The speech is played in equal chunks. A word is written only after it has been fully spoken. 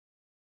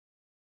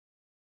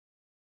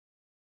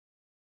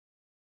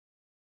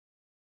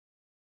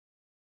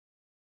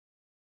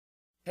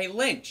Hey,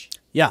 Lynch.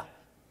 Yeah.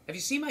 Have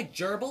you seen my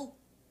gerbil?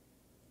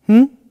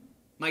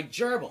 My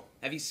gerbil.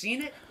 Have you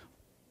seen it?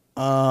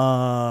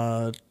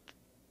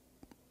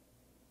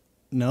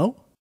 No?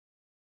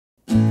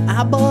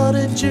 I bought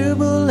a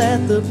gerbil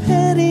at the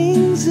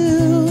petting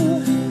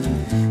zoo.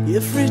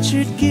 If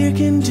Richard Gere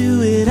can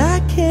do it,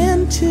 I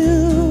can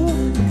too.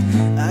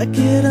 I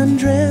get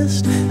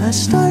undressed, I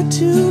start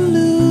to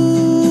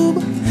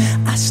lube.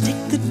 I stick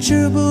the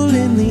gerbil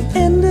in the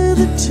end of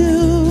the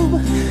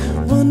tube,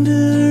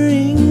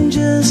 wondering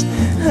just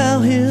how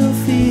he'll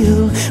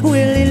feel.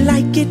 Will he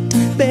like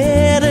it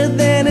better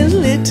than his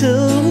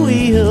little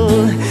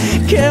wheel?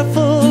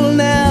 Careful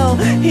now,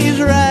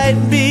 he's right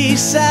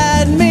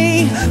beside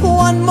me.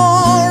 One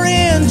more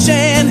inch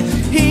and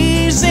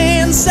he's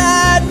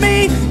inside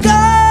me. Go,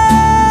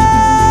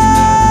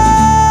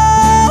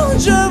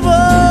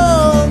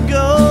 gerbil,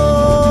 go.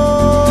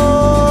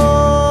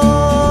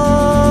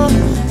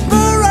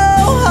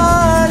 Burrow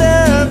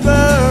harder,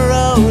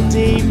 burrow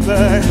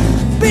deeper.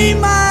 Be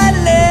my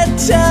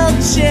little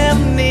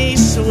chimney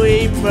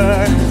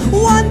sweeper.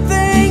 One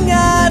thing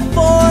I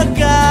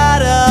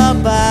forgot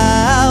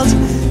about: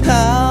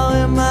 how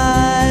am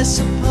I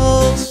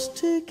supposed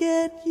to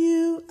get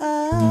you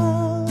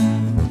out?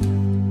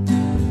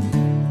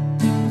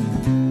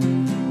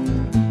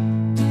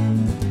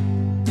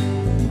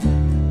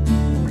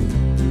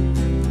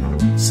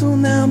 So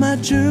now my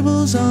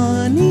gerbil's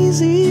on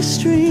easy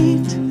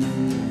street.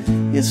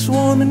 It's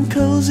warm and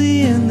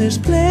cozy and there's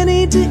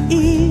plenty to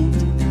eat.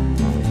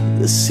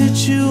 The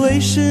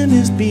situation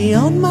is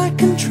beyond my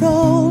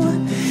control.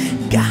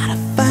 Gotta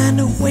find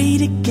a way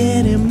to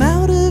get him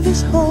out of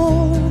his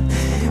hole.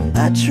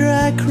 I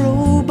try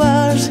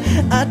crowbars,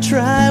 I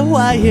try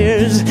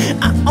wires.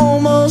 I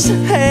almost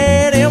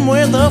had him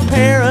with a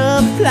pair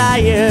of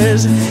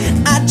pliers.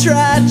 I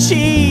tried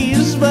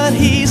cheese, but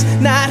he's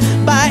not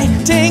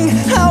biting.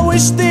 I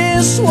wish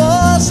this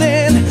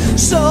wasn't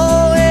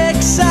so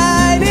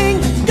exciting.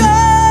 Go,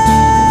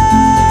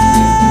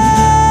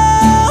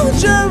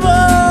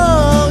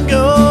 gerbil,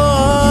 go.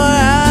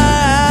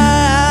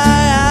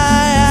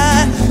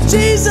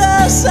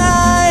 Jesus,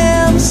 I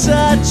am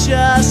such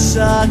a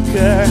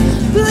sucker.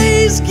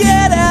 Please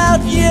get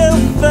out, you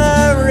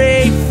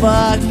furry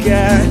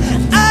fucker.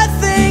 I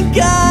think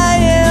I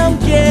am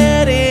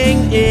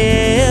getting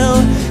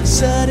ill.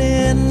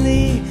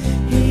 Suddenly,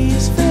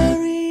 he's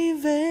very,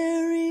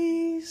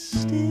 very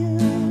still.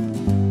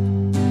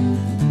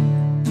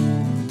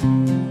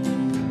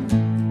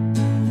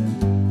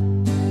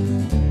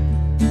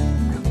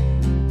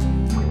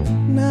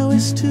 Now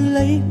it's too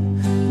late,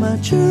 my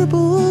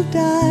gerbil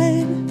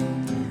died.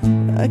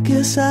 I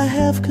guess I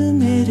have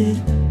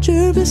committed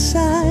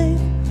gerbicide.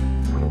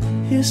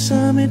 Here's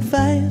some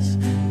advice,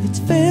 it's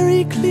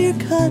very clear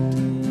cut.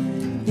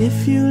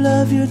 If you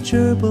love your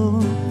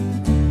gerbil,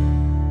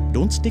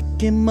 don't stick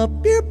him up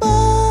your butt.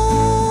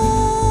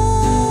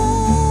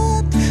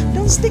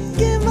 Don't stick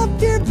him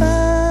up your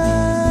butt.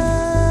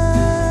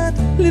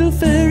 Little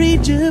furry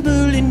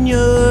gerbil in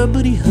your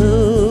booty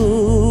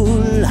hole.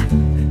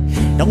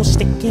 Don't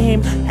stick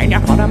him and you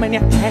put him in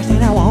your ass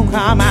and I won't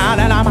come out.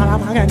 And I'm on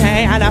a fucking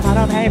day and I put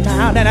a paper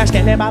out and I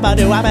still live up a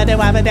do up a do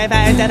up a day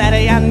and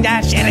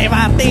I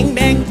shitty ding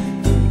ding.